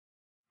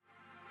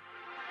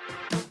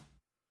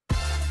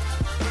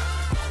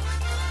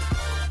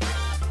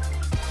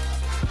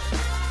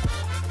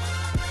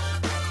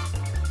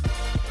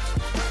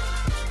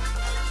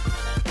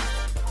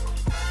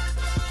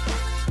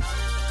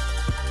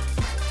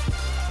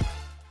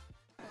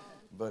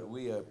but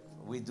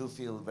we do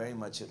feel very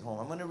much at home.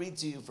 I'm going to read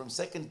to you from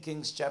 2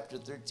 Kings chapter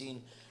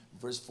 13,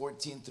 verse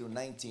 14 through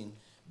 19.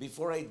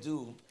 Before I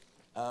do,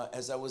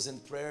 as I was in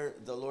prayer,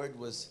 the Lord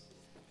was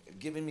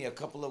giving me a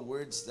couple of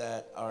words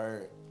that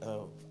are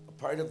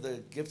part of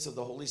the gifts of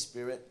the Holy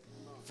Spirit.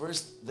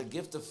 First, the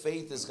gift of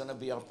faith is going to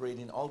be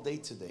operating all day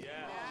today.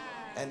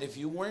 And if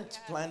you weren't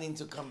planning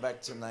to come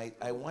back tonight,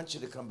 I want you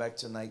to come back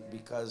tonight,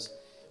 because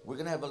we're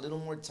going to have a little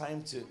more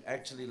time to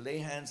actually lay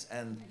hands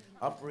and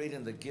operate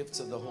in the gifts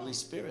of the Holy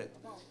Spirit.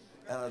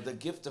 The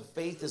gift of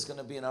faith is going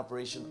to be in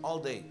operation all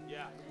day.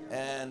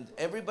 And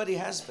everybody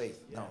has faith.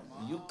 Now,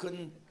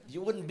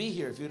 you wouldn't be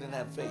here if you didn't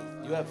have faith.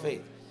 You have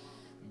faith.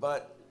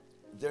 But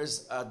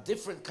there's a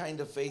different kind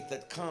of faith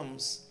that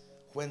comes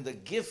when the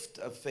gift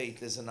of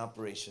faith is in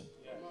operation.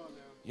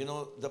 You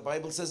know, the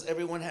Bible says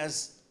everyone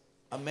has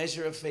a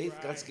measure of faith.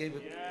 God's gave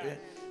it. Yeah.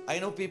 I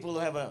know people who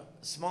have a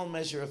small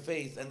measure of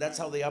faith, and that's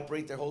how they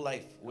operate their whole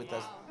life with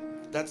us.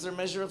 That's their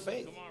measure of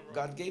faith.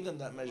 God gave them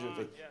that measure of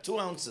faith. 2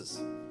 ounces.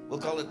 We'll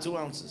call it 2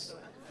 ounces.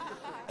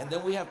 And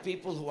then we have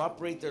people who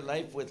operate their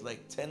life with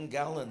like 10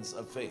 gallons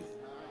of faith.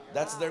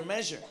 That's their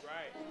measure.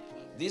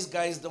 These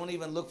guys don't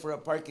even look for a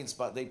parking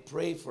spot. They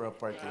pray for a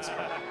parking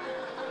spot.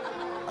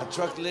 A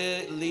truck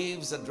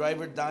leaves, a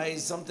driver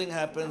dies, something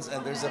happens,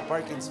 and there's a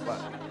parking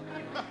spot.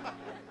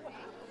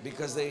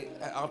 Because they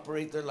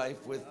operate their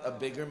life with a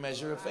bigger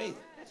measure of faith.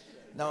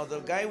 Now, the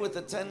guy with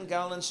the 10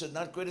 gallons should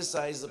not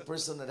criticize the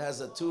person that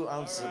has a 2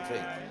 ounce of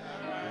faith.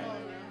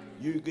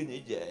 You're gonna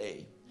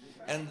die.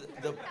 And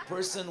the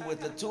person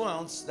with the 2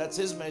 ounce, that's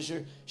his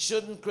measure,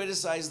 shouldn't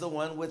criticize the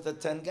one with the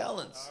 10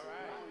 gallons.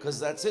 Because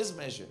that's his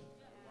measure.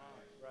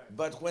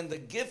 But when the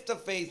gift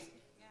of faith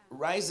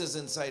rises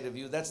inside of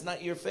you, that's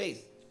not your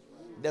faith.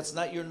 That's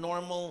not your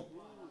normal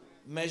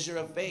measure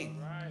of faith.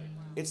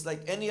 It's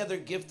like any other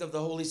gift of the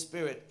Holy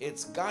Spirit.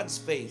 It's God's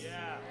faith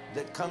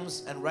that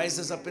comes and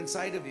rises up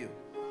inside of you.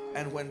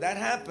 And when that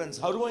happens,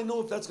 how do I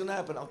know if that's going to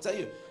happen? I'll tell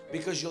you.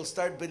 Because you'll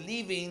start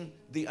believing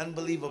the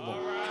unbelievable.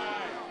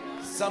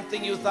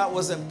 Something you thought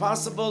was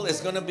impossible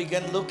is going to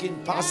begin looking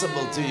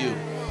possible to you.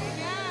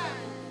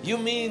 You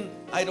mean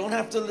I don't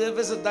have to live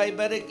as a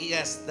diabetic?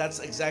 Yes, that's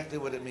exactly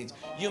what it means.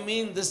 You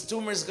mean this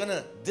tumor is going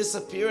to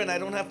disappear and I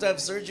don't have to have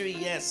surgery?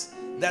 Yes,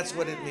 that's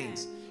what it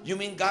means. You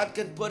mean God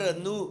can put a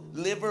new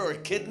liver or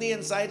kidney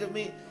inside of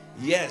me?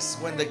 Yes,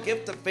 when the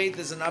gift of faith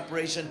is in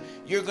operation,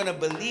 you're going to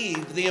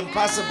believe the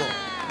impossible,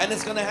 and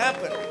it's going to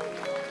happen.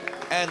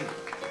 And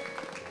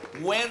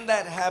when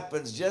that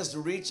happens, just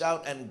reach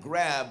out and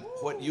grab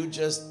what you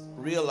just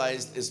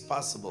realized is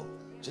possible.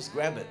 Just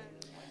grab it.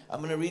 I'm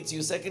going to read to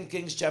you 2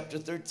 Kings chapter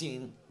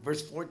 13,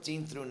 verse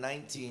 14 through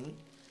 19.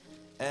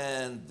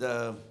 And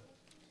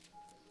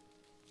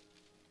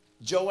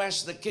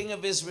Joash, the king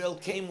of Israel,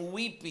 came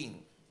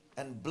weeping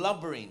and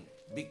blubbering,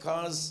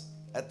 because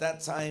at that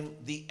time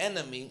the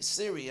enemy,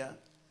 Syria,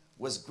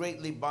 was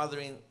greatly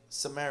bothering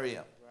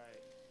Samaria.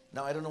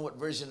 Now, I don't know what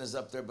version is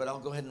up there, but I'll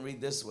go ahead and read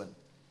this one.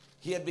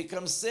 He had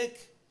become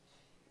sick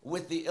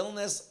with the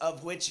illness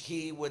of which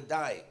he would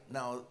die.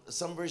 Now,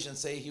 some versions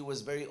say he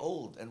was very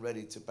old and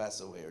ready to pass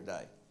away or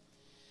die.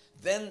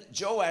 Then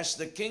Joash,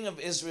 the king of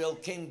Israel,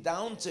 came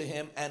down to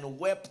him and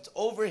wept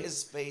over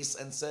his face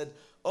and said,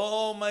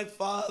 "Oh, my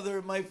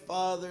father,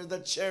 the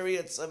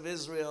chariots of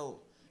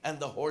Israel and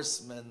the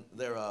horsemen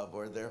thereof,"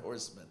 or their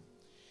horsemen.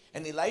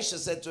 And Elisha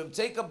said to him,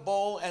 "Take a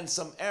bow and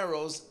some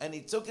arrows." And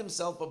he took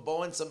himself a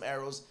bow and some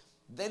arrows.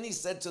 Then he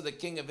said to the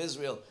king of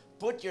Israel,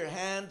 "Put your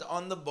hand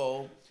on the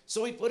bow."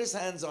 So he put his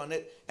hands on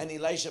it, and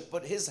Elisha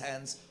put his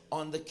hands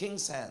on the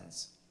king's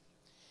hands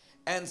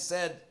and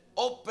said,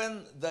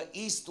 "Open the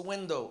east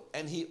window."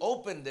 And he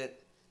opened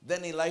it.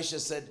 Then Elisha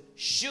said,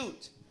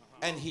 "Shoot."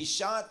 And he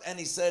shot, and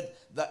he said,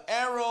 "The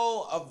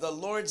arrow of the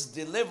Lord's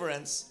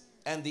deliverance,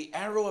 and the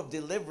arrow of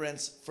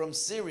deliverance from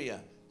Syria,"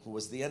 who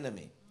was the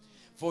enemy.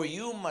 "For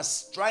you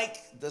must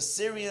strike the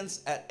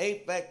Syrians at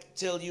Aphek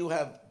till you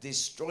have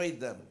destroyed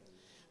them."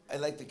 I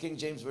like the King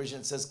James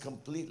Version, says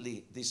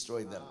completely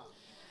destroyed them.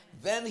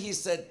 Then he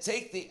said,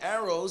 "Take the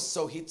arrows."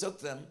 So he took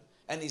them,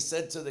 and he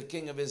said to the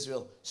king of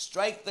Israel,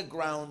 "Strike the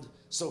ground."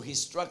 So he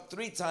struck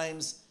 3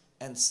 times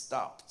and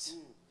stopped.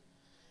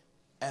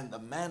 And the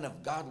man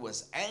of God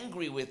was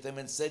angry with him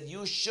and said,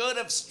 "You should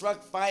have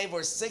struck 5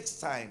 or 6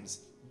 times.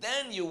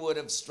 Then you would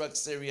have struck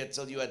Syria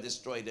till you had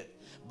destroyed it.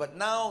 But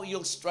now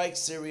you'll strike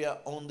Syria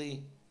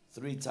only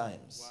 3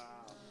 times.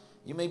 Wow.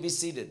 You may be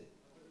seated.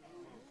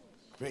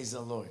 Praise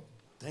the Lord.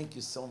 Thank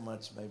you so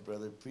much, my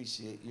brother.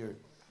 Appreciate your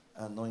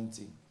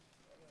anointing.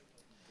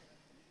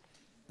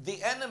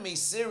 The enemy,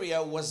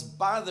 Syria, was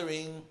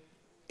bothering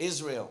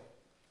Israel.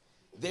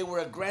 They were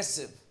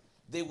aggressive.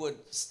 They would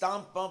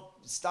stop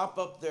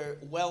up their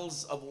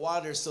wells of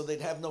water so they'd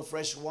have no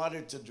fresh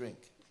water to drink.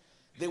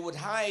 They would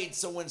hide,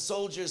 so when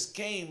soldiers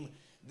came,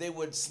 they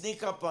would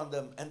sneak up on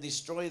them and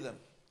destroy them.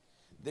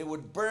 They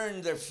would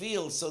burn their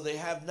fields so they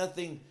have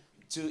nothing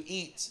to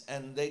eat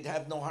and they'd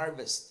have no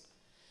harvest.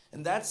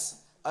 And that's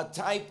a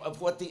type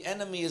of what the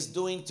enemy is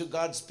doing to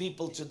God's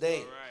people today.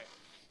 Right.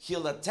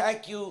 He'll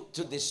attack you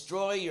to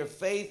destroy your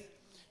faith,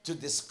 to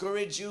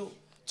discourage you,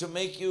 to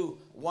make you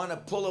want to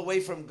pull away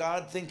from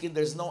God, thinking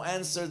there's no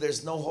answer,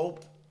 there's no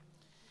hope.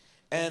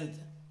 And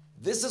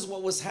this is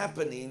what was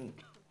happening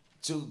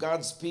to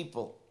God's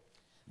people.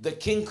 The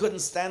king couldn't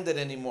stand it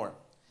anymore.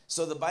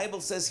 So the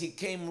Bible says he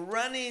came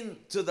running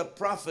to the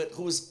prophet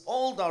who was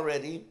old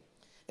already.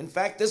 In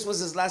fact, this was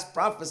his last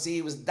prophecy.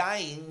 He was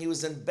dying. He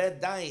was in bed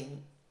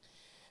dying.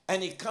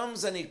 And he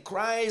comes and he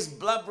cries,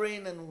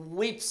 blubbering, and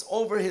weeps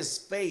over his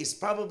face.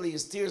 Probably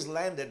his tears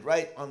landed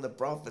right on the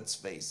prophet's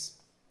face.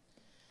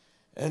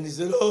 And he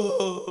said,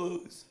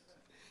 oh,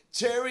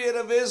 chariot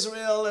of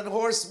Israel and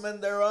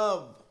horsemen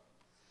thereof.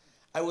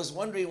 I was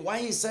wondering why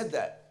he said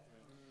that.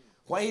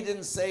 Why he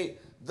didn't say,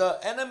 the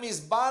enemy's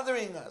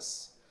bothering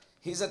us.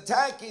 He's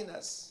attacking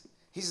us.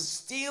 He's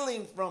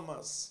stealing from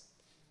us.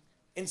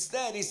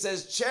 Instead, he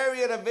says,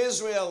 chariot of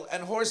Israel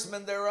and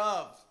horsemen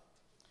thereof.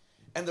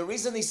 And the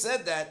reason he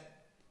said that,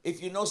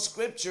 if you know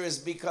scripture, is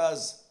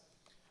because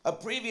a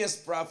previous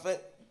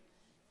prophet,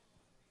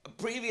 a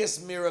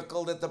previous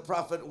miracle that the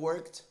prophet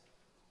worked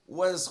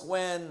was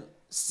when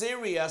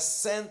Syria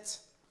sent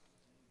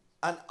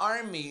an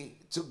army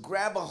to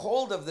grab a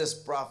hold of this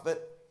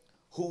prophet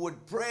who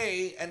would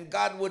pray, and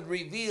God would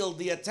reveal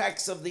the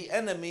attacks of the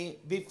enemy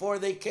before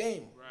they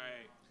came.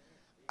 Right.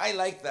 I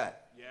like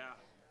that. Yeah.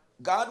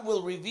 God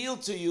will reveal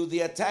to you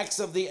the attacks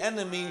of the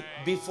enemy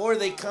before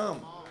they come.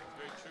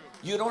 Very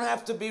true. You don't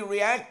have to be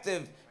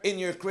reactive in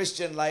your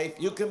Christian life.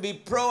 You can be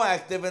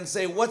proactive and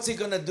say, what's he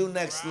going to do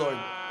next, Lord?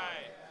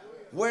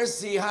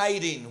 Where's he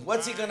hiding?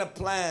 What's he going to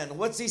plan?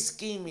 What's he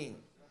scheming?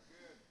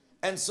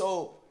 And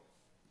so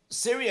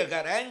Syria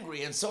got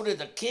angry, and so did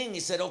the king.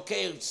 He said,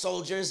 okay,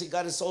 soldiers, he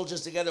got his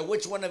soldiers together.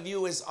 Which one of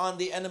you is on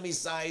the enemy's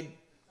side?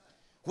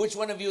 Which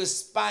one of you is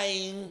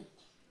spying?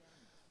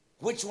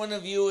 Which one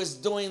of you is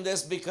doing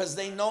this? Because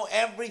they know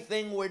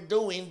everything we're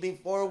doing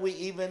before we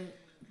even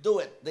do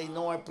it. They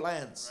know our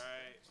plans.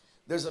 Right.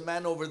 There's a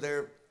man over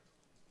there.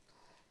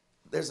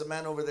 There's a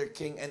man over there,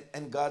 king,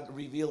 and God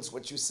reveals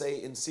what you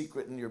say in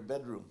secret in your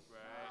bedroom. Right.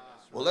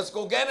 Well, let's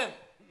go get him.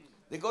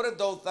 They go to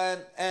Dothan,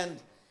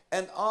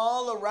 and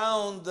all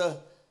around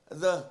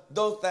the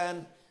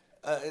Dothan,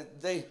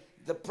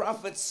 the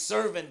prophet's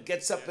servant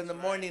gets up in the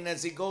morning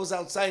as he goes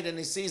outside and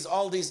he sees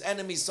all these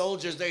enemy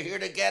soldiers. They're here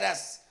to get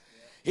us.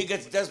 He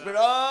gets desperate.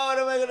 Oh, what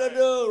am I going to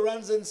do?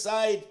 Runs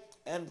inside.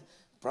 And the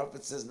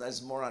prophet says,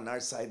 there's more on our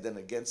side than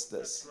against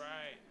us. That's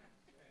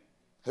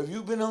right. Have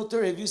you been out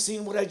there? Have you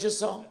seen what I just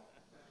saw?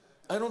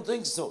 I don't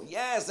think so.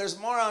 Yes, there's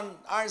more on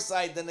our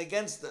side than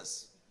against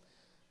us.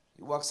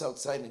 He walks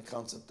outside and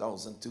counts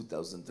 1,000,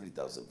 2,000,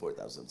 3,000,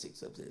 4,000,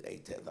 6,000,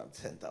 8,000,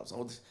 10,000.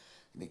 And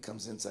he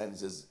comes inside and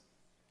says,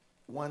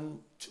 1,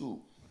 2.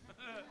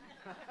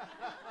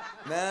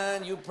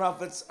 Man, you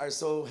prophets are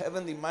so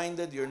heavenly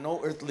minded, you're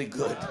no earthly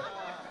good.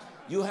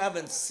 You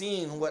haven't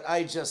seen what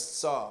I just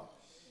saw.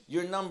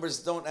 Your numbers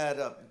don't add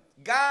up.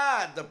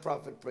 God, the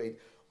prophet prayed,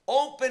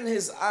 open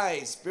his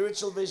eyes,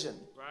 spiritual vision,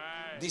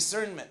 Right.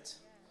 discernment.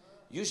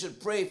 You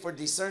should pray for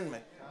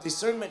discernment.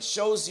 Discernment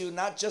shows you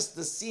not just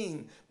the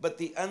seen, but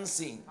the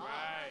unseen.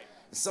 Right.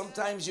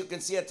 Sometimes you can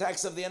see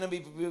attacks of the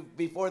enemy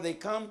before they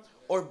come,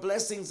 or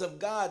blessings of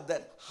God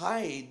that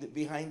hide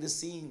behind the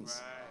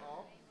scenes.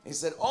 Right. He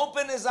said,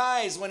 open his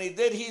eyes. When he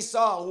did, he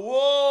saw,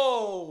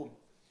 whoa,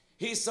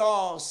 he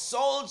saw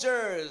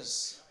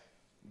soldiers.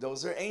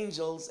 Those are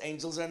angels.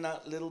 Angels are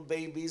not little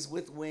babies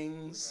with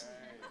wings.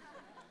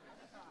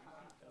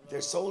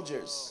 They're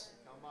soldiers.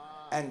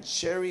 And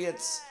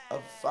chariots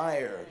of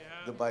fire,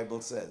 the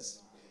Bible says.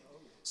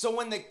 So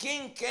when the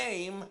king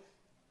came,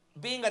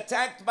 being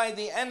attacked by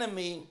the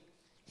enemy,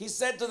 he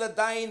said to the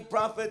dying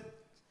prophet,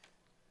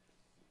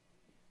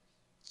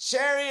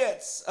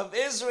 chariots of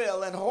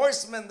Israel and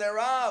horsemen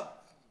thereof,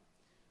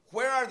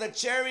 where are the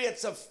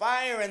chariots of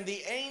fire and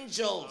the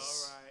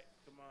angels All right.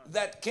 Come on.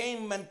 that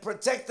came and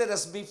protected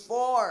us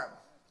before?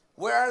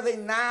 Where are they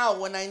now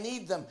when I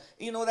need them?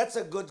 You know, that's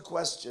a good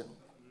question.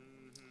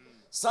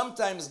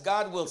 Sometimes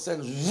God will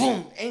send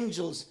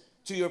angels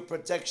to your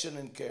protection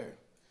and care.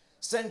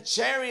 Send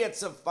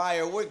chariots of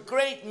fire with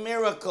great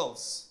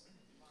miracles.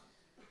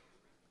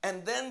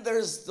 And then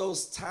there's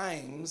those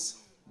times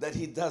that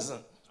he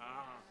doesn't.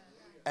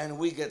 And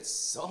we get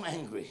so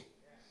angry.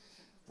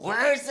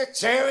 Where's the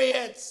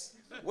chariots?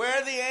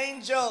 Where are the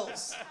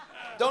angels?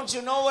 Don't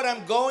you know what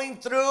I'm going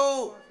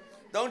through?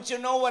 Don't you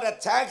know what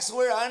attacks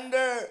we're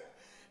under?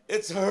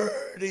 It's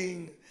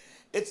hurting.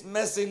 It's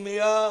messing me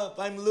up.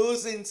 I'm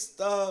losing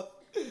stuff.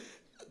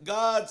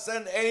 God,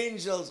 send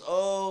angels.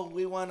 Oh,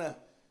 we want a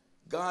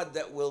God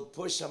that will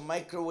push a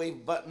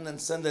microwave button and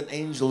send an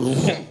angel.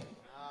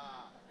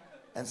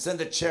 And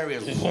send a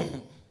chariot.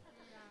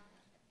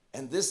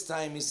 And this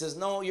time he says,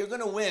 no, you're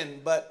going to win,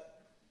 but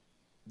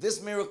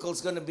this miracle is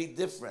going to be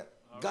different.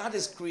 God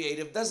is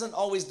creative, doesn't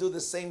always do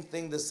the same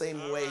thing the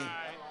same way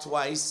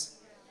twice.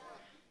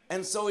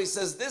 And so he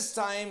says, this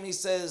time, he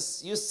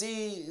says, you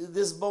see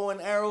this bow and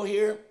arrow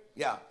here?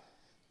 Yeah,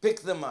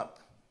 pick them up.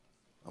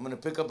 I'm going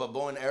to pick up a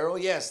bow and arrow.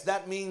 Yes,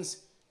 that means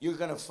you're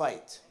going to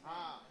fight.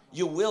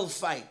 You will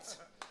fight.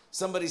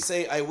 Somebody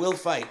say, I will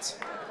fight.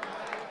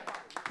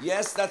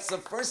 Yes, that's the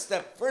first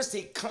step. First,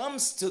 he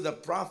comes to the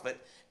prophet.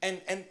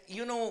 And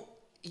you know,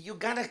 you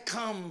got to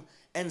come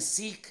and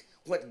seek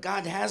what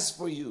God has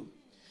for you.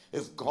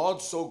 If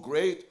God's so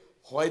great,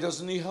 why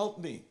doesn't he help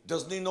me?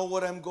 Doesn't he know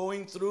what I'm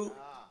going through?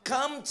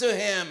 Come to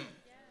him.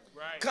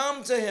 Right.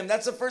 Come to him.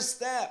 That's the first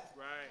step.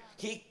 Right.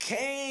 He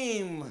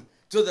came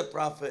to the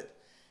prophet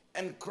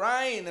and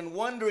crying and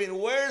wondering,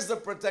 where's the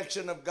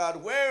protection of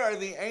God? Where are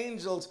the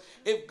angels?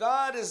 If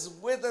God is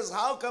with us,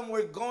 how come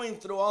we're going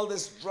through all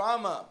this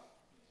drama?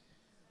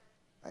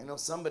 I know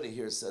somebody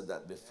here said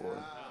that before.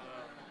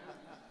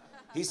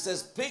 He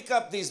says, pick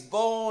up these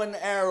bow and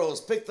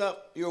arrows. Pick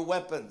up your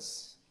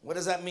weapons. What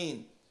does that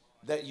mean?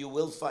 That you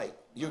will fight.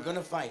 You're going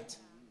to fight.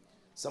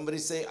 Somebody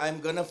say, I'm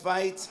going to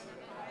fight.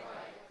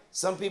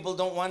 Some people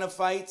don't want to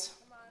fight.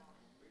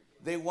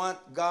 They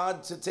want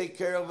God to take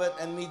care of it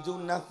and me do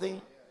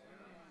nothing.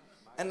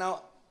 And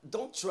now,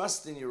 don't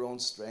trust in your own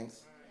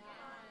strength.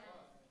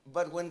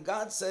 But when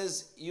God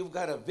says you've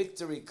got a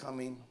victory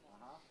coming,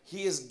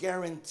 he is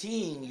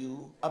guaranteeing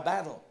you a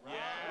battle. Yeah.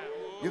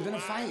 You're going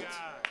to fight.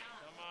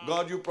 God.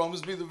 God, you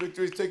promised me the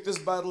victory. Take this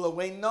battle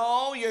away.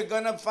 No, you're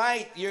going to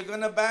fight. You're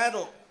going to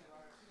battle.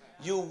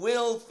 You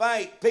will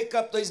fight. Pick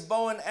up these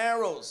bow and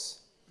arrows.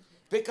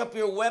 Pick up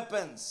your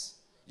weapons.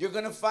 You're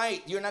going to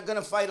fight. You're not going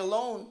to fight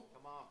alone.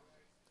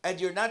 And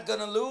you're not going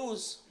to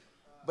lose.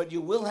 But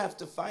you will have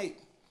to fight.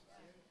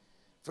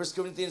 1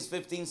 Corinthians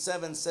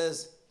 15:7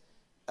 says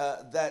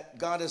that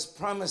God has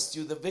promised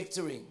you the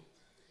victory.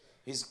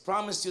 He's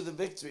promised you the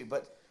victory.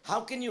 But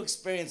how can you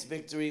experience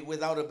victory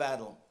without a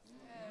battle?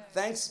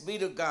 Thanks be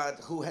to God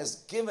who has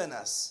given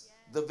us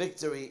the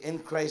victory in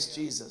Christ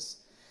Jesus.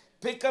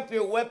 Pick up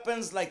your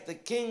weapons like the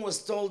king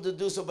was told to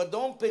do so, but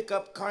don't pick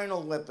up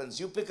carnal weapons.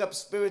 You pick up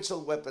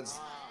spiritual weapons.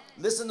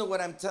 Listen to what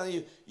I'm telling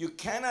you. You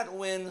cannot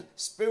win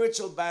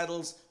spiritual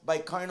battles by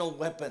carnal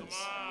weapons.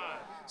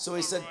 So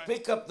he said,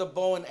 pick up the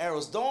bow and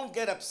arrows. Don't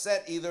get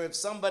upset either if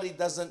somebody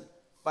doesn't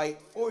fight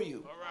for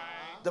you.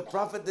 The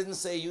prophet didn't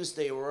say, you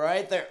stay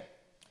right there.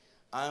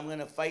 I'm going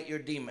to fight your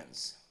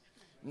demons.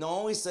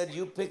 No, he said,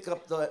 you pick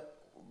up the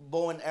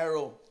bow and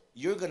arrow.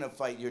 You're going to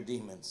fight your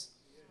demons,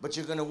 but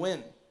you're going to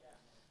win.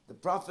 The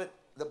prophet,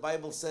 the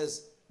Bible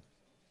says,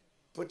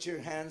 put your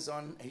hands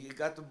on, you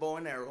got the bow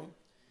and arrow,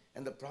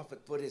 and the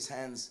prophet put his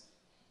hands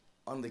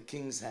on the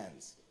king's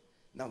hands.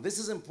 Now, this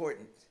is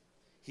important.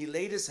 He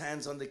laid his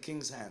hands on the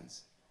king's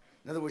hands.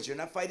 In other words, you're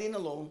not fighting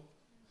alone.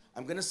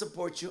 I'm going to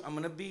support you. I'm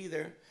going to be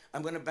there.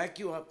 I'm going to back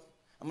you up.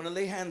 I'm going to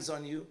lay hands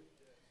on you.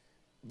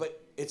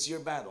 But it's your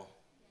battle.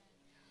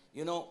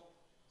 You know,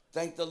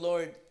 thank the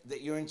Lord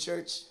that you're in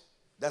church.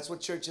 That's what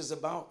church is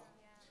about.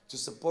 To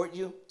support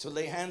you, to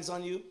lay hands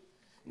on you.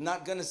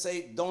 Not going to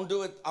say, don't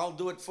do it, I'll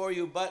do it for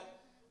you, but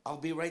I'll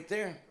be right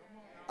there.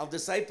 I'll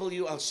disciple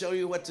you. I'll show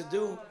you what to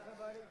do.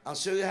 I'll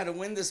show you how to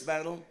win this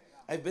battle.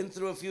 I've been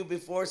through a few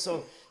before,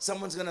 so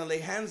someone's going to lay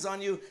hands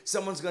on you.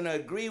 Someone's going to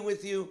agree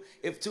with you.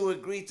 If two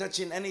agree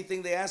touching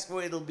anything they ask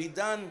for, it'll be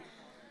done.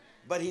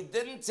 But he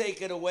didn't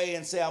take it away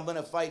and say, I'm going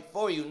to fight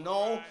for you.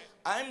 No,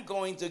 I'm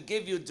going to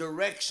give you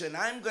direction.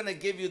 I'm going to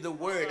give you the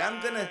word.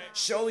 I'm going to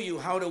show you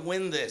how to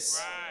win this.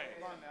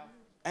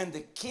 And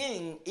the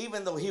king,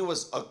 even though he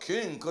was a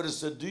king, could have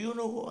said, do you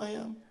know who I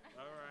am?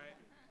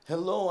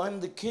 Hello, I'm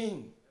the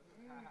king.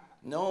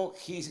 No,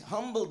 he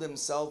humbled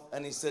himself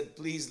and he said,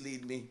 please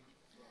lead me.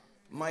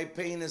 My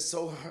pain is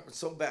so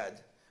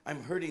bad.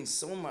 I'm hurting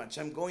so much.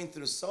 I'm going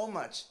through so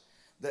much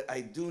that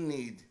I do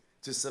need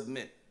to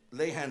submit.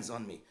 Lay hands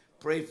on me.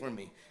 Pray for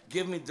me.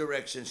 Give me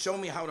direction. Show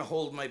me how to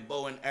hold my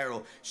bow and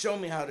arrow. Show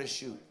me how to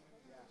shoot.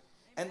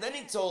 And then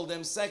he told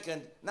him,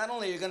 second, not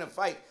only are you going to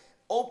fight,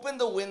 open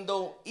the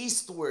window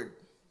eastward.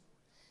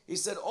 He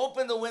said,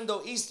 open the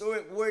window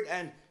eastward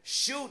and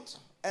shoot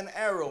an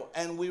arrow.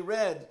 And we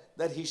read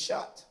that he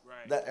shot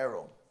that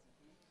arrow.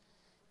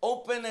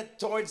 Open it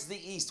towards the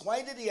east.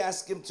 Why did he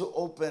ask him to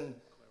open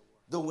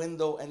the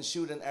window and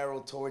shoot an arrow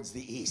towards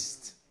the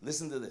east?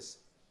 Listen to this.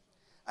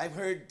 I've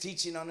heard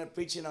teaching on it,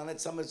 preaching on it.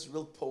 Some it's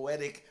real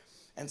poetic.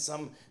 And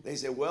some, they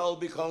say, well,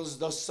 because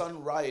the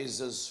sun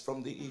rises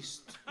from the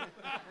east.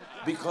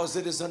 Because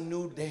it is a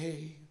new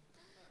day.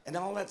 And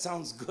all that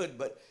sounds good.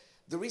 But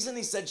the reason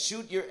he said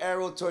shoot your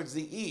arrow towards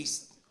the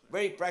east,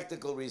 very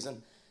practical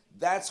reason,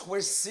 that's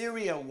where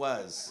Syria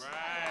was.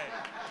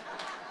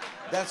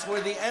 That's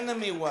where the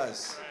enemy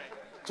was.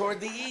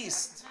 Toward the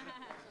east.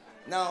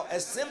 Now,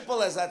 as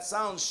simple as that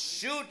sounds,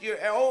 shoot your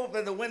arrow,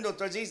 open the window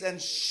towards the east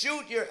and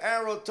shoot your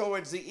arrow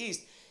towards the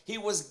east. He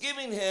was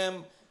giving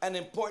him an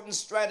important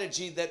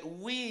strategy that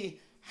we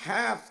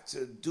have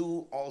to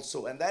do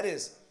also, and that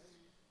is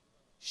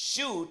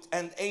shoot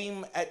and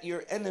aim at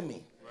your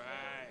enemy.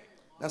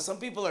 Now, some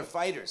people are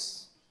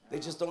fighters. They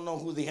just don't know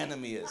who the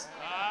enemy is.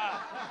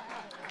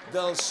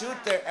 They'll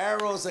shoot their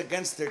arrows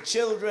against their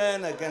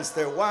children, against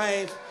their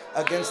wife,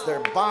 against their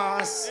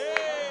boss.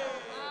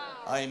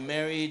 I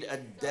married a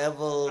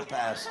devil,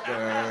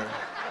 pastor.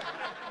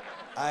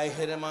 I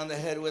hit him on the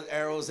head with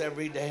arrows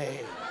every day.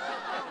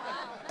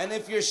 And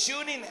if you're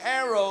shooting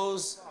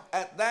arrows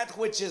at that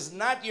which is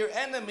not your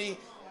enemy,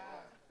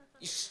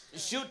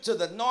 shoot to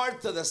the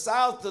north, to the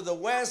south, to the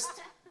west.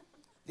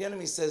 The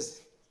enemy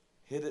says,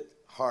 hit it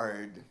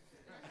hard.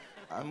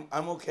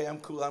 I'm okay, I'm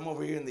cool. I'm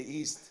over here in the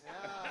east.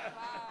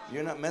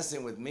 You're not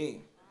messing with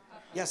me.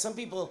 Yeah, some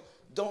people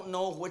don't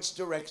know which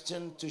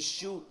direction to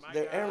shoot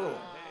their arrow.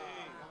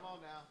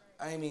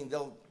 I mean,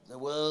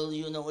 well,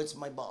 you know, it's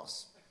my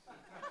boss.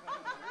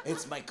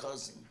 It's my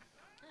cousin.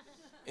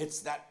 It's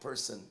that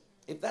person.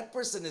 If that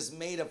person is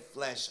made of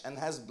flesh and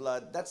has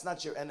blood, that's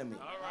not your enemy.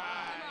 All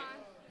right.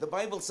 The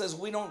Bible says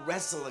we don't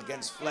wrestle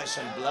against flesh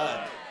and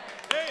blood.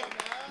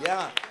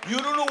 Yeah, you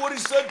don't know what he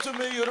said to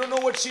me. You don't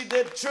know what she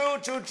did. True,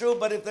 true, true.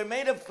 But if they're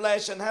made of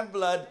flesh and have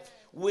blood,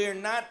 we're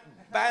not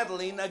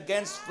battling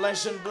against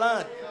flesh and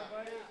blood.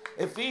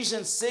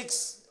 Ephesians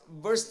 6,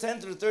 verse 10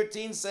 through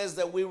 13 says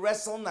that we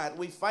wrestle not,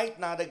 we fight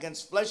not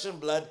against flesh and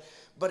blood,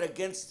 but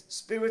against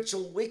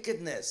spiritual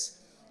wickedness,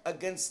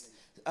 against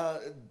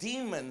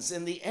demons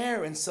in the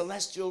air in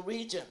celestial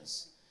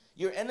regions.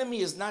 Your enemy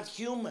is not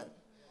human.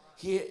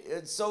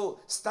 So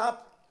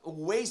stop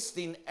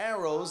wasting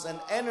arrows and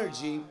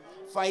energy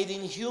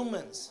fighting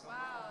humans.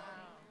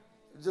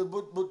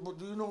 But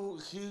do you know,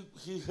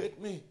 he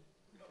hit me,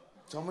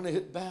 so I'm going to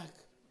hit back.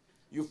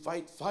 You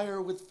fight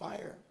fire with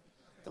fire.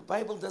 The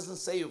Bible doesn't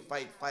say you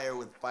fight fire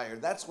with fire.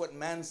 That's what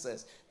man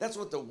says. That's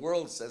what the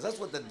world says. That's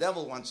what the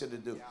devil wants you to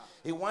do.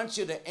 He wants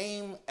you to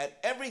aim at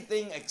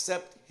everything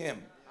except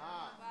him.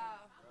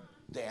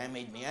 They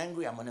made me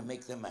angry, I'm going to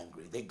make them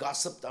angry. They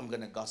gossiped, I'm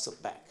going to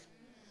gossip back.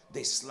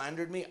 They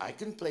slandered me, I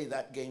can play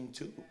that game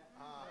too.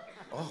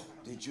 Oh,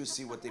 did you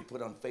see what they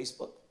put on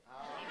Facebook?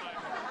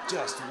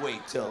 Just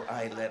wait till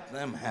I let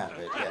them have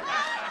it. Yeah.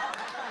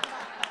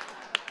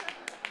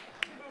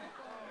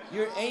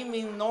 You're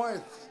aiming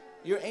north.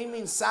 You're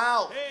aiming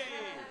south.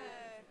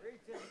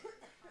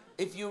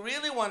 If you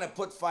really want to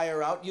put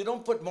fire out, you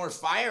don't put more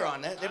fire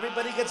on it.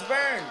 Everybody gets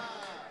burned.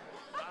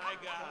 My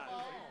God.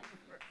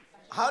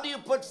 How do you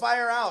put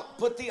fire out?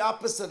 Put the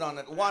opposite on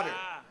it, water.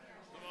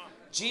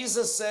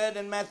 Jesus said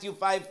in Matthew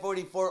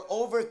 5:44,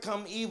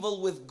 overcome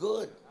evil with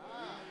good.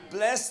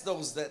 Bless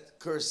those that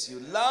curse you.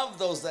 Love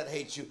those that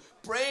hate you.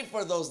 Pray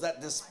for those that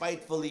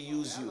despitefully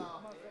use you.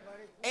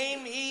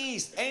 Aim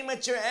east. Aim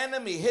at your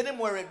enemy. Hit him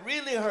where it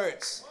really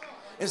hurts.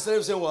 Instead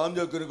of saying, well, I'm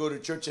not going to go to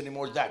church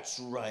anymore. That's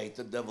right.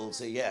 The devil will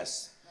say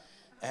yes.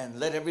 And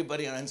let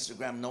everybody on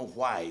Instagram know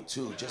why,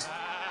 too. Just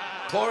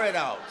pour it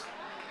out.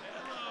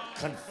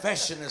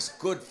 Confession is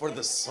good for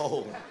the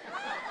soul.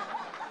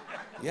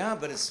 Yeah,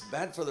 but it's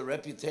bad for the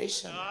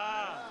reputation.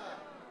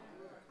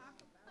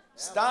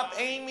 Stop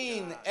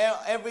aiming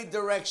every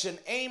direction.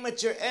 Aim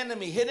at your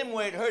enemy. Hit him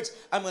where it hurts.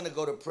 I'm going to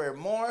go to prayer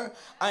more.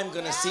 I'm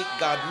going to seek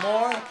God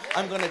more.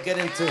 I'm going to get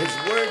into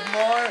his word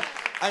more.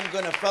 I'm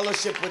going to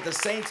fellowship with the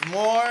saints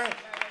more.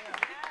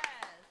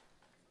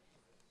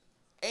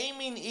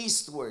 Aiming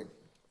eastward.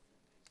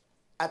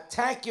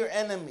 Attack your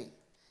enemy.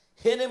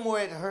 Hit him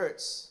where it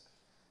hurts.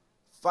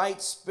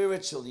 Fight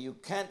spiritually. You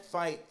can't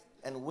fight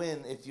and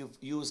win if you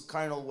use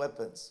carnal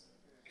weapons.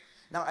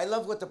 Now, I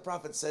love what the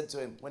prophet said to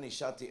him when he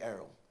shot the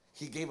arrow.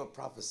 He gave a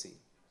prophecy.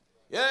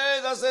 Yea,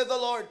 thus saith the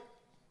Lord,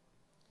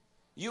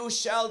 you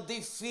shall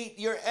defeat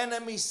your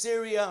enemy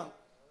Syria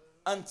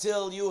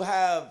until you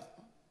have,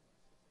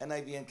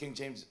 NIV and King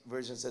James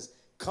Version says,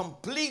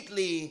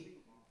 completely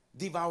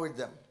devoured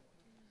them.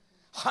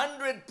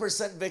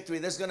 100% victory.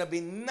 There's going to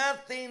be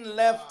nothing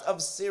left of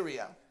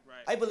Syria.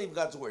 Right. I believe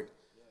God's word.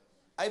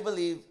 I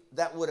believe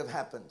that would have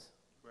happened.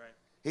 Right.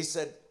 He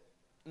said,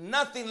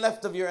 nothing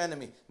left of your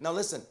enemy. Now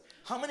listen,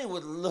 how many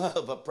would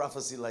love a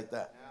prophecy like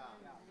that?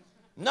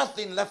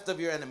 Nothing left of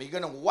your enemy. You're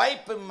going to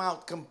wipe him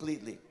out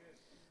completely.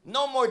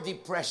 No more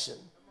depression.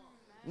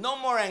 No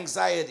more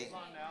anxiety.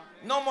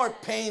 No more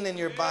pain in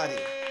your body.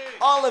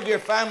 All of your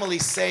family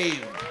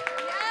saved.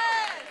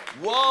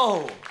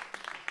 Whoa.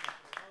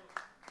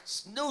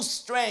 New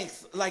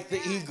strength like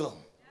the eagle.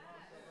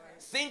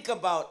 Think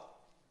about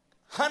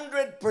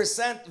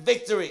 100%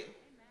 victory.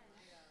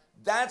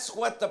 That's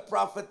what the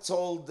prophet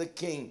told the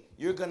king.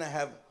 You're going to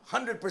have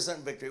 100%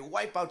 victory.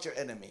 Wipe out your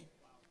enemy.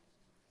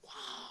 Wow.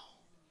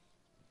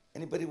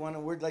 Anybody want a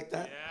word like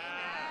that?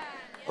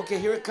 Yeah. Okay,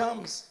 here it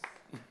comes.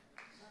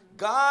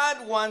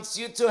 God wants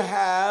you to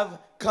have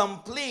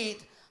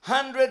complete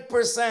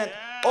 100%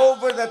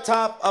 over the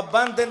top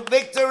abundant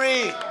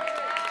victory.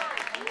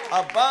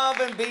 Above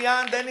and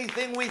beyond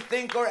anything we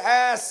think or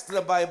ask,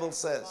 the Bible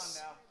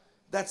says.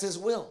 That's his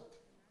will.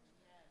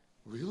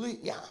 Really?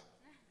 Yeah.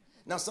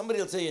 Now somebody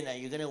will tell you, now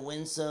you're going to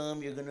win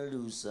some, you're going to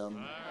lose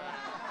some.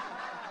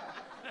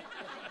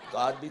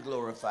 God be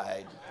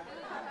glorified.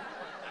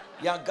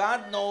 Yeah,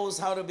 God knows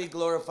how to be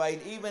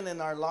glorified even in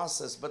our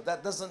losses, but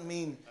that doesn't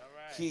mean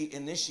he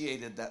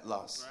initiated that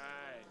loss.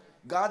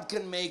 God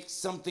can make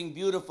something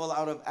beautiful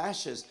out of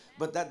ashes,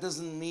 but that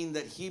doesn't mean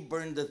that he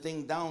burned the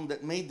thing down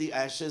that made the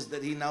ashes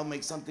that he now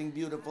makes something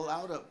beautiful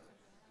out of.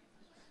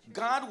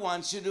 God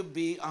wants you to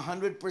be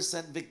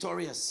 100%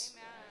 victorious.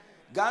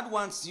 God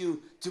wants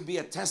you to be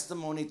a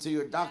testimony to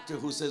your doctor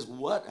who says,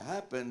 what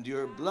happened?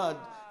 Your blood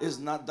is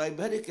not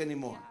diabetic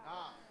anymore.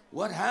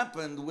 What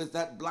happened with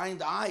that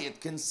blind eye?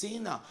 It can see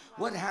now.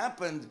 What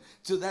happened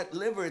to that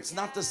liver? It's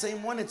not the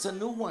same one. It's a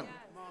new one.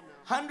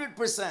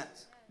 100%.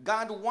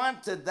 God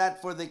wanted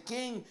that for the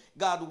king.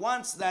 God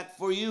wants that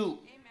for you.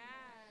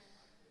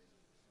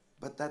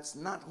 But that's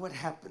not what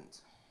happened.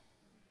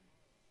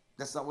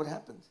 That's not what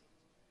happened.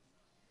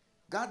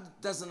 God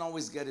doesn't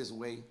always get his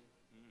way.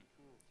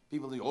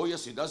 People think, oh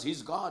yes, he does.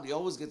 He's God. He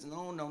always gets,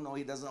 no,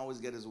 he doesn't always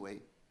get his way.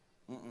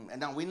 And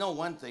now we know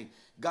one thing.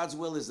 God's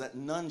will is that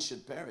none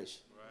should perish.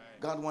 Right.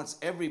 God wants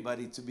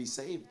everybody to be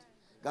saved.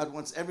 God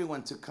wants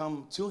everyone to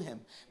come to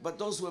him. But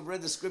those who have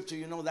read the scripture,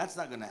 you know that's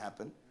not going to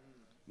happen.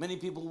 Many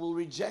people will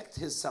reject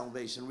his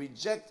salvation,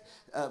 reject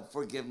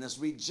forgiveness,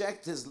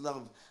 reject his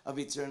love of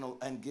eternal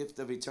and gift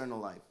of eternal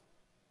life.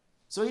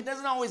 So he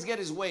doesn't always get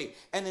his way.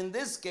 And in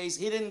this case,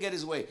 he didn't get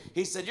his way.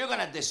 He said, you're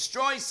going to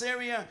destroy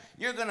Syria.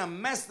 You're going to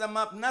mess them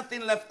up.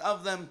 Nothing left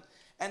of them.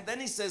 And then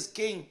he says,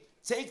 King,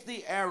 take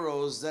the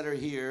arrows that are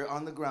here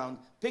on the ground,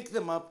 pick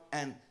them up,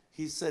 and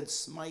he said,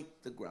 smite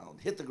the ground.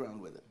 Hit the ground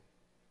with it.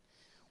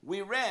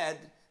 We read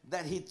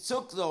that he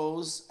took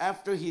those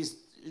after he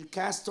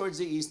cast towards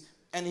the east,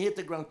 and he hit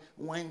the ground.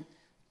 1,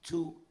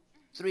 2,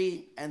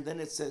 3, and then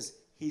it says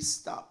he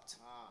stopped.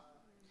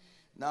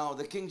 Now,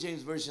 the King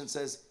James Version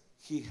says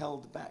he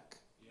held back.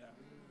 Yeah.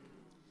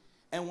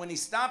 And when he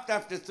stopped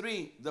after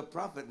 3, the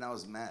prophet now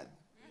is mad.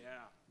 Yeah.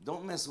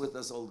 Don't mess with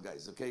us old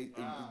guys, okay?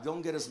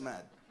 Don't get us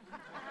mad.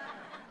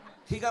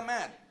 He got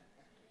mad.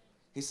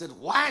 He said,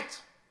 what?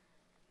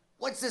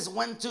 What's this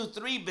 1, 2,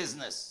 3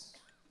 business?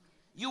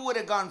 You would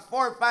have gone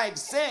 4, 5,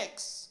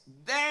 6.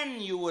 Then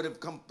you would have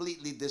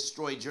completely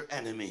destroyed your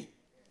enemy.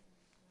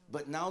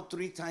 But now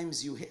 3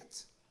 times you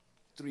hit.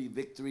 3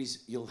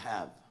 victories you'll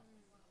have.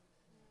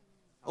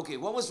 Okay,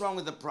 what was wrong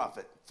with the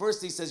prophet?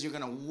 First he says you're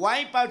going to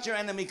wipe out your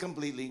enemy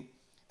completely.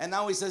 And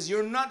now he says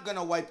you're not going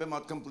to wipe him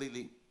out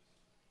completely.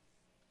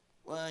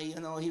 Well, you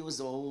know, he was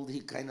old.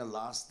 He kind of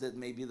lost it.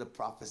 Maybe the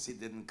prophecy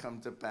didn't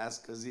come to pass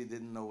because he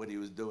didn't know what he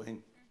was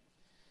doing.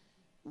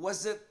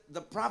 Was it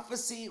the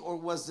prophecy or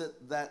was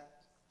it that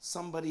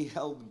somebody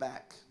held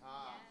back?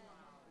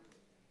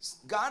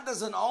 God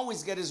doesn't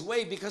always get his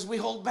way because we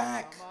hold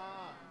back.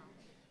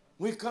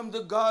 We come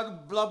to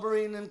God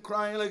blubbering and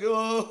crying like,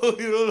 oh,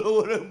 you don't know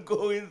what I'm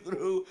going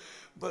through.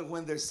 But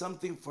when there's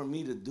something for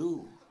me to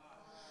do,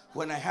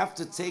 when I have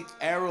to take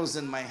arrows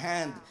in my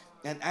hand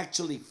and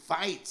actually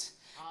fight,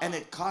 and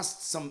it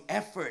costs some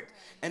effort,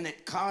 and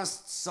it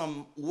costs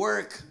some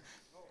work,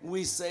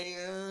 we say,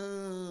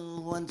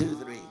 1, 2, 3.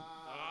 Come on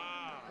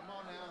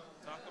now.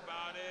 Talk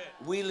about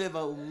it. We live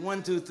a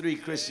 1, 2, 3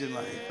 Christian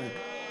life.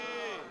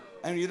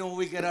 And you know what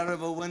we get out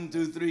of a 1,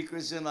 2, 3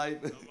 Christian life?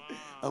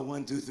 A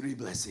 1, 2, 3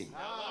 blessing.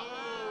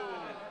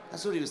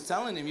 That's what he was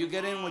telling him. You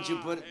get in what you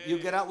put, you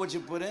get out what you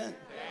put in.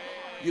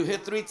 You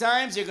hit 3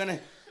 times, you're gonna,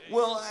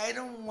 well, I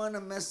don't want to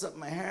mess up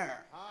my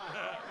hair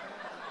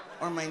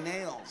or my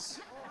nails.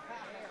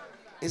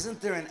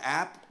 Isn't there an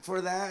app for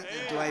that?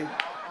 Do I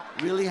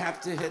really have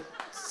to hit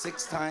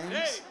 6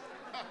 times?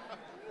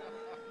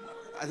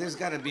 There's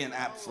got to be an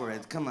app for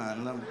it. Come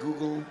on,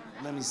 Google,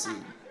 let me see.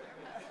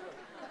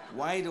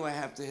 Why do I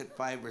have to hit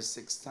 5 or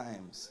 6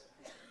 times?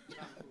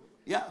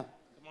 Yeah. Come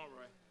on,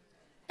 Roy.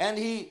 And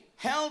he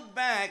held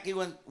back. He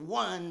went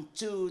 1,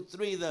 2,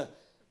 3. The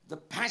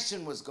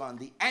passion was gone.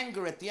 The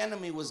anger at the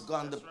enemy was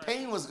gone. The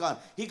pain was gone.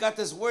 He got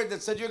this word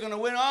that said, you're going to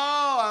win.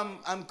 Oh,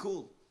 I'm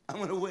cool. I'm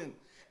going to win.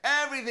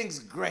 Everything's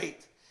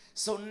great.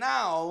 So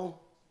now,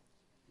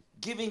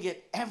 giving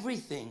it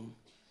everything,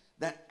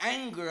 that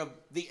anger of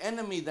the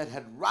enemy that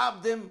had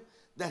robbed him,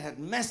 that had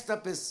messed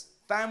up his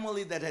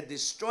family, that had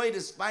destroyed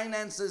his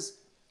finances,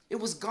 it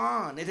was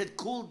gone. It had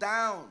cooled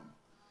down.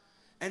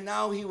 And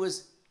now he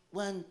was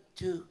 1,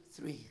 2,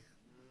 3.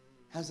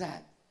 How's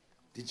that?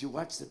 Did you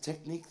watch the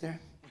technique there?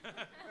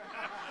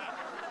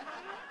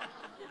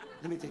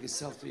 Let me take a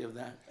selfie of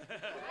that.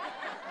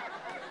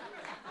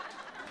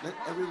 Let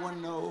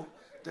everyone know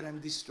that I'm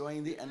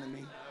destroying the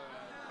enemy.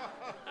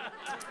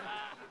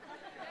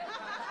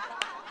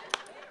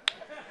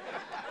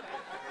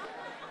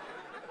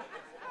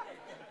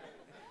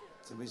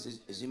 Somebody says,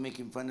 is he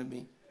making fun of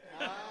me?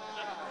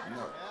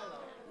 No.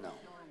 No.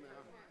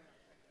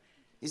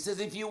 He says,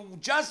 if you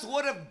just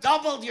would have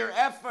doubled your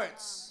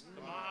efforts.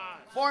 Come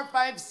on. 4,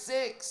 5,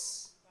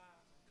 6.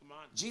 Come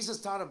on.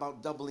 Jesus taught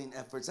about doubling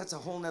efforts. That's a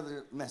whole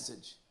nother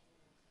message.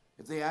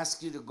 If they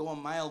ask you to go a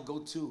mile, go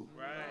 2.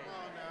 Right.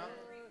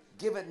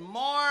 Give it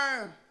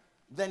more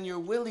than you're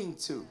willing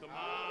to. Come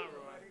on,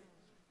 Roy.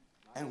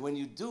 And when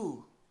you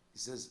do, he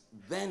says,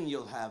 then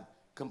you'll have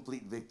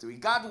complete victory.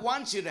 God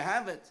wants you to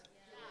have it.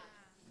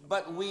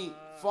 But we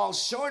fall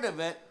short of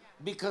it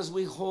because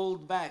we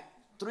hold back.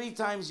 3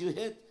 times you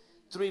hit,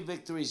 3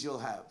 victories you'll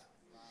have.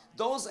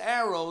 Those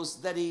arrows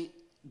that he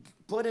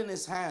put in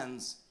his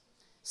hands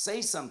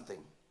say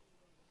something.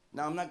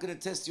 Now, I'm not going to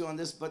test you on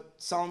this, but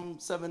Psalm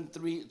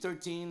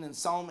 7:13 and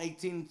Psalm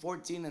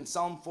 18:14 and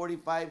Psalm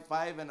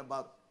 45:5 and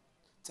about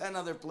 10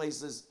 other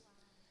places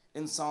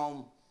in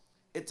Psalm,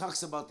 it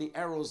talks about the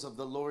arrows of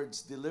the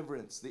Lord's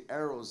deliverance, the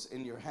arrows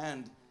in your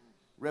hand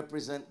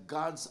represent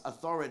God's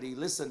authority,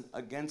 listen,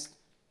 against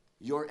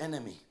your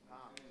enemy.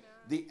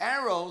 The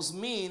arrows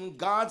mean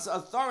God's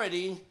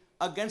authority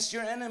against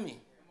your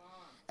enemy.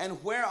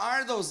 And where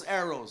are those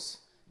arrows?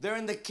 They're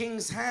in the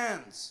king's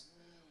hands.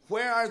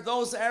 Where are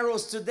those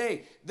arrows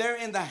today? They're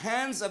in the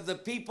hands of the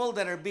people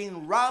that are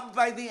being robbed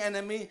by the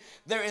enemy.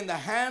 They're in the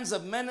hands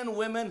of men and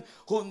women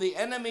whom the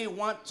enemy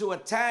want to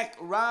attack,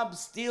 rob,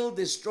 steal,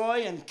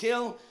 destroy, and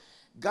kill.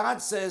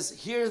 God says,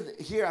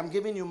 here, I'm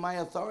giving you my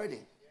authority.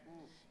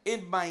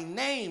 In my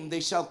name they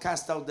shall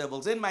cast out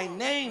devils. In my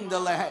name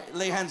they'll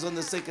lay hands on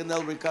the sick and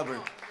they'll recover.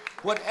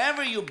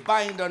 Whatever you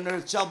bind on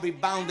earth shall be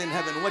bound in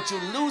heaven. What you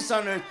loose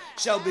on earth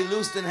shall be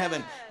loosed in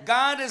heaven.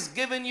 God has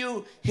given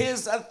you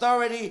his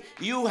authority.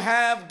 You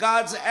have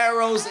God's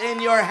arrows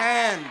in your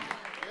hand.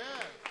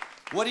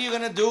 What are you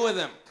going to do with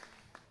them?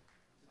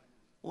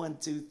 1,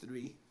 2,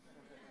 3.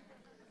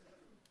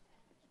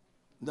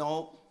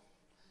 No.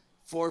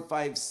 4,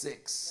 5,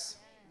 6.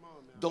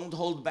 Don't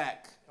hold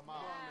back.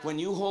 When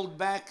you hold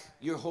back,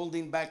 you're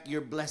holding back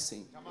your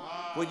blessing.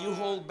 When you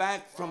hold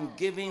back from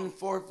giving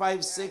 4,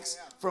 5, 6,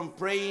 from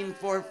praying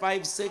 4,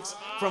 5, 6,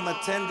 from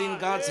attending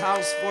God's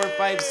house 4,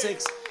 5,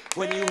 6,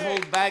 when you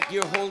hold back,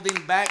 you're holding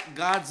back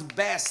God's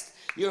best.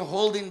 You're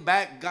holding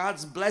back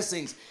God's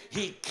blessings.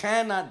 He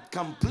cannot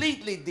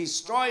completely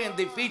destroy and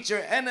defeat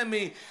your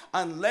enemy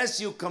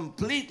unless you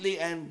completely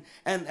and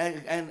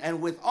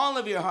with all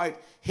of your heart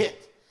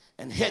hit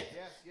and hit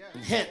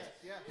and hit.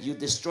 You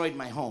destroyed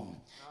my home.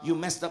 You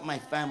messed up my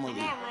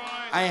family.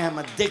 I am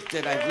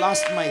addicted. I've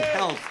lost my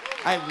health.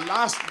 I've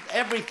lost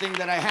everything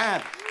that I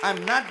have.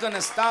 I'm not going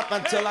to stop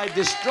until I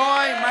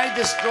destroy my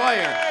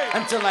destroyer,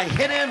 until I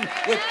hit him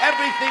with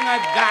everything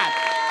I've got.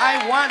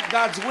 I want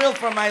God's will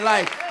for my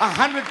life,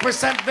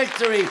 100%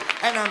 victory,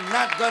 and I'm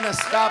not going to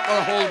stop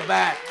or hold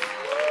back.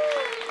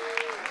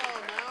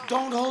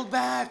 Don't hold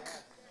back.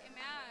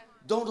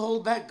 Don't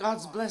hold back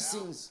God's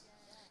blessings.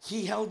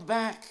 He held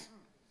back.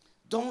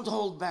 Don't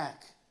hold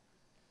back.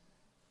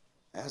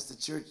 I asked a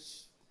church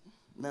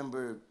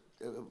member,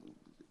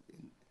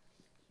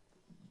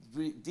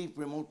 deep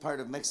remote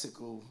part of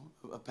Mexico,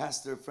 a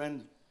pastor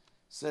friend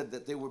said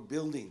that they were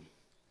building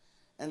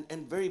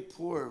and very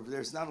poor.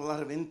 There's not a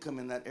lot of income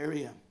in that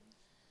area.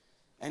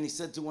 And he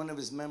said to one of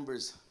his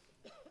members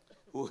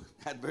who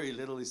had very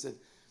little, he said,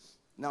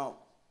 now,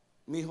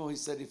 mijo, he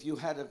said, if you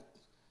had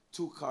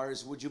 2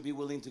 cars, would you be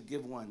willing to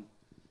give one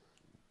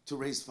to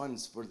raise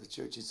funds for the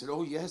church? He said,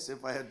 oh yes,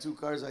 if I had 2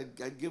 cars,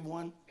 I'd give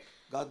one.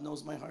 God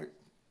knows my heart.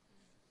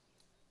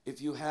 If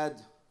you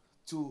had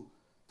 2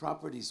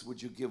 properties,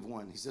 would you give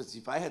one? He says,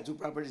 if I had 2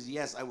 properties,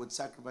 yes, I would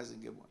sacrifice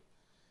and give one.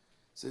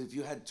 He said, if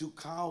you had 2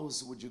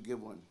 cows, would you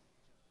give one?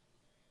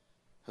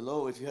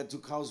 Hello, if you had 2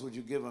 cows, would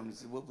you give them? He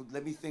said, well,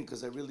 let me think,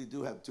 because I really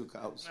do have 2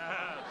 cows.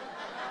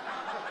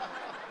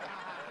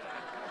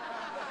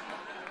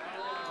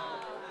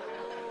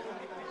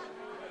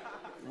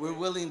 We're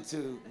willing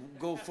to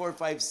go 4,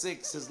 5,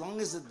 6, as long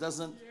as it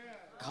doesn't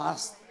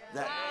cost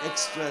that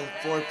extra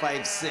 4,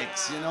 5,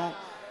 6, you know.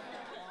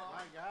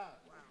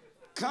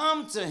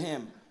 Come to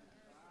him.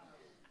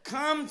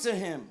 Come to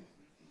him.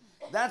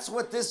 That's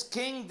what this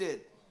king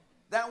did.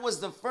 That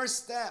was the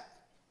first step.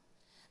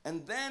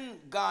 And then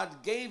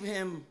God gave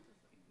him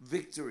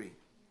victory.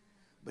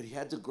 But he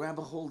had to grab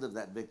a hold of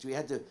that victory. He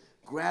had to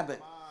grab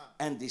it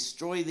and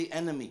destroy the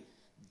enemy.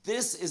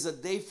 This is a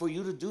day for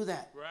you to do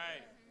that.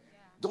 Right.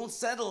 Don't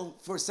settle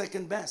for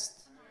second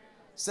best.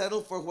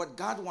 Settle for what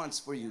God wants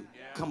for you.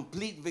 Yeah.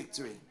 Complete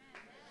victory.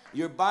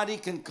 Your body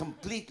can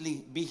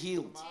completely be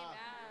healed.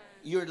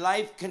 Your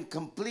life can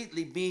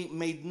completely be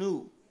made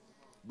new.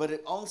 But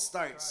it all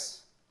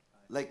starts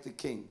like the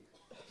king.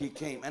 He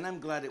came. And I'm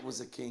glad it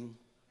was a king.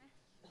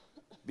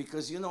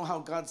 Because you know how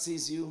God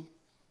sees you?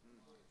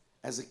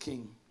 As a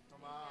king.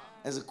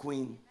 As a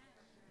queen.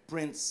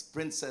 Prince,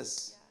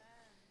 princess.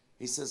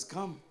 He says,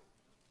 come.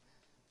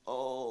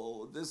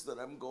 Oh, this that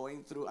I'm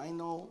going through. I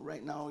know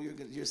right now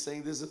you're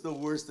saying this is the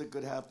worst that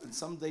could happen.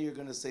 Someday you're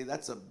going to say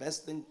that's the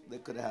best thing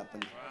that could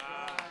happen.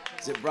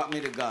 It brought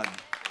me to God.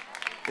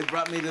 It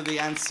brought me to the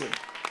answer.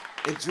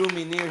 It drew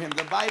me near him.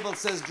 The Bible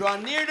says, draw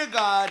near to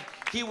God,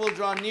 he will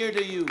draw near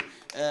to you.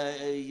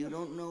 You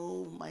don't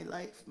know my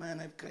life, man.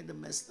 I've kind of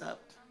messed up.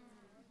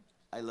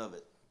 I love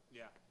it.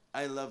 Yeah.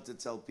 I love to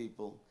tell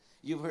people.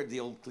 You've heard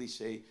the old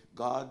cliche,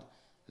 God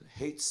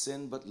hates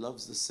sin but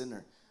loves the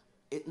sinner.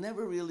 It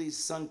never really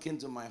sunk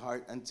into my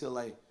heart until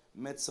I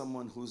met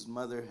someone whose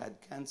mother had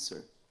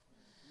cancer.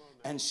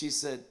 And she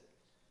said,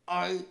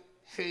 I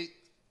hate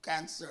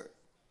cancer.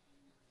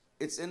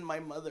 It's in my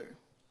mother.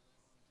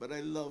 But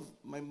I love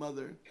my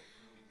mother.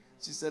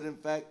 She said, in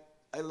fact,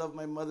 I love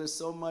my mother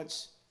so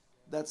much,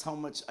 that's how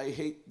much I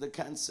hate the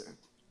cancer.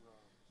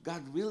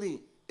 God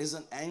really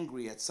isn't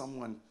angry at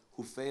someone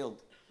who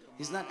failed.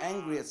 He's not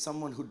angry at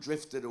someone who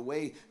drifted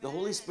away. The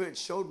Holy Spirit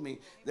showed me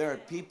there are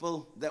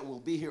people that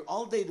will be here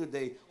all day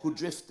today who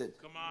drifted.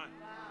 Come on.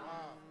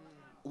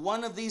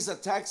 One of these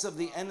attacks of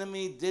the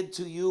enemy did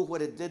to you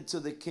what it did to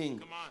the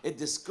king. It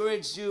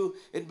discouraged you.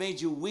 It made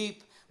you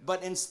weep.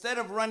 But instead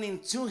of running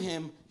to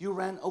him, you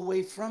ran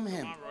away from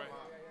him.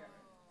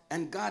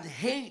 And God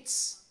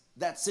hates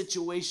that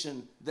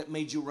situation that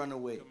made you run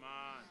away. Come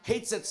on.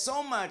 Hates it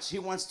so much, He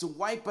wants to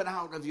wipe it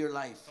out of your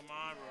life. Come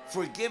on,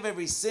 bro. Forgive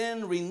every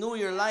sin, renew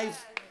your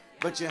life.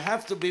 But you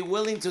have to be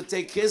willing to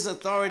take His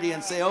authority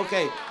and say,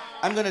 okay,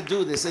 I'm going to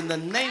do this. In the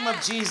name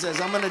of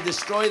Jesus, I'm going to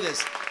destroy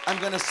this. I'm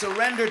going to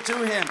surrender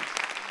to Him.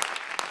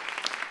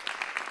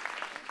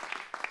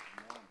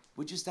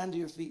 Would you stand to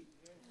your feet?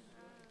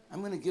 I'm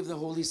going to give the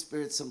Holy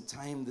Spirit some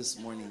time this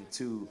morning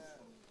to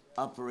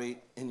operate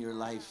in your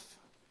life.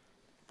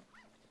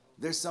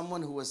 There's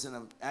someone who was in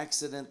an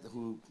accident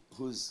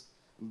whose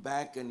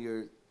back and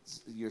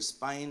your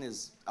spine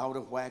is out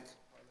of whack.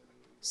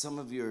 Some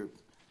of your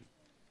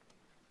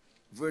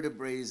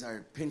vertebrae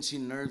are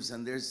pinching nerves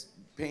and there's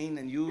pain,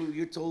 and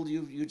you're told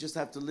you just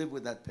have to live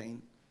with that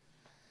pain.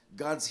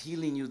 God's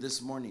healing you this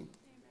morning.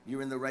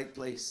 You're in the right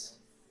place.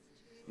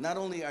 Not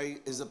only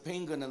is the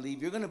pain going to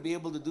leave, you're going to be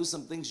able to do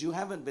some things you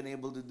haven't been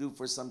able to do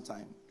for some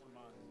time.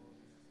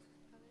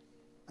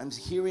 I'm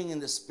hearing in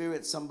the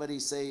spirit somebody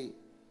say,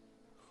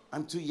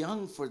 I'm too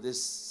young for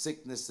this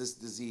sickness, this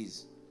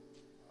disease.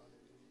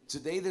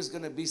 Today there's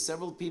going to be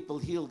several people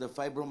healed of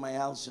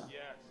fibromyalgia.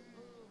 Yes.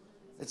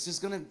 It's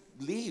just going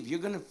to leave. You're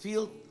going to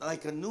feel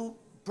like a new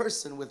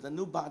person with a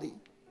new body.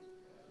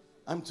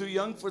 I'm too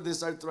young for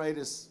this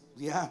arthritis.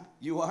 Yeah,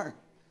 you are.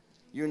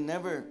 You're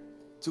never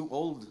too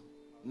old,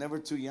 never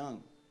too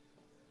young.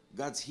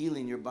 God's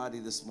healing your body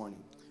this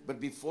morning.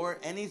 But before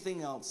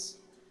anything else,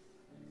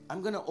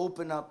 I'm going to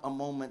open up a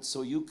moment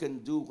so you can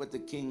do what the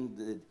king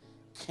did.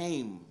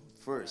 Came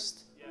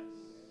first. Yes.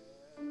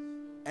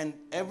 And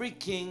every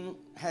king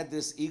had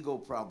this ego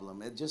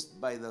problem. It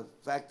just by the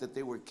fact that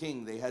they were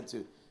king, they had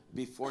to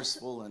be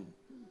forceful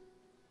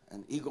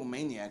and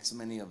egomaniacs,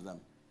 many of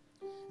them.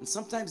 And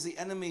sometimes the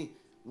enemy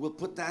will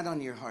put that on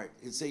your heart.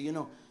 He'll say, you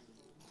know,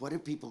 what are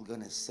people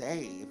going to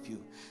say if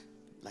you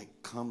like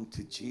come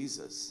to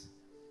Jesus?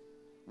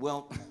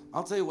 Well,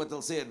 I'll tell you what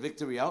they'll say at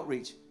Victory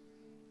Outreach.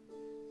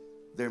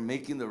 They're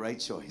making the right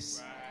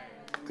choice.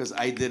 Because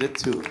I did it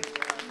too.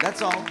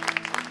 That's all.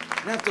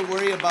 You don't have to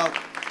worry about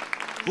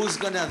who's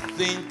going to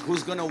think,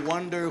 who's going to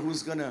wonder,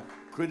 who's going to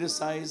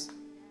criticize.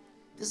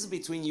 This is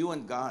between you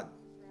and God.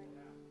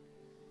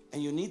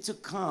 And you need to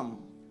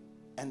come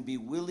and be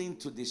willing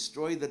to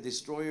destroy the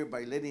destroyer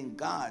by letting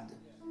God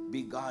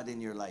be God in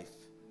your life.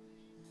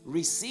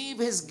 Receive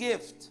His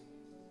gift,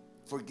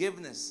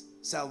 forgiveness,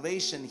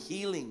 salvation,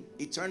 healing,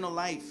 eternal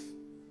life.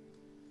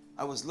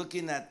 I was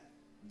looking at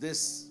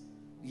this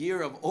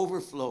year of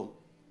overflow.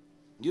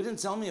 You didn't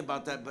tell me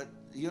about that, but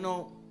you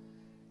know,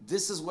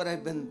 this is what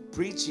I've been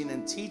preaching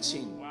and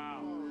teaching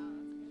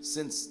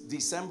since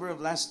December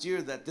of last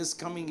year, that this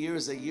coming year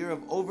is a year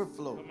of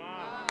overflow. Come on.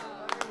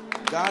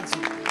 God's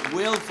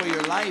will for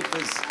your life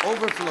is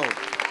overflow.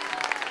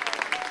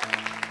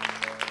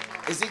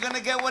 Is He going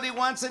to get what He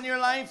wants in your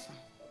life?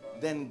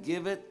 Then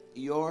give it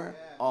your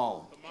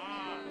all.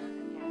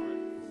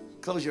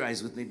 Close your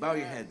eyes with me. Bow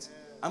your heads.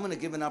 I'm going to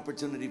give an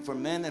opportunity for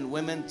men and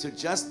women to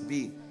just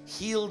be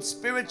healed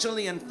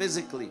spiritually and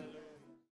physically.